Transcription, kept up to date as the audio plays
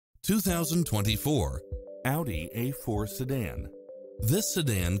2024 Audi A4 Sedan. This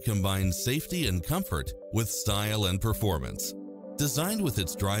sedan combines safety and comfort with style and performance. Designed with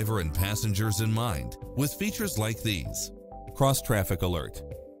its driver and passengers in mind, with features like these: cross-traffic alert,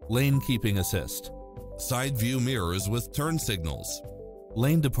 lane keeping assist, side view mirrors with turn signals,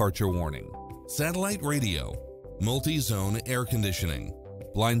 lane departure warning, satellite radio, multi-zone air conditioning,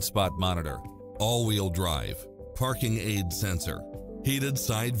 blind spot monitor, all-wheel drive, parking aid sensor, heated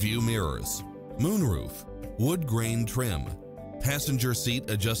side view mirrors, moonroof, wood grain trim, passenger seat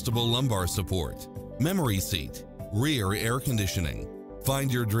adjustable lumbar support, memory seat, rear air conditioning.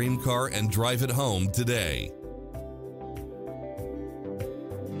 Find your dream car and drive it home today.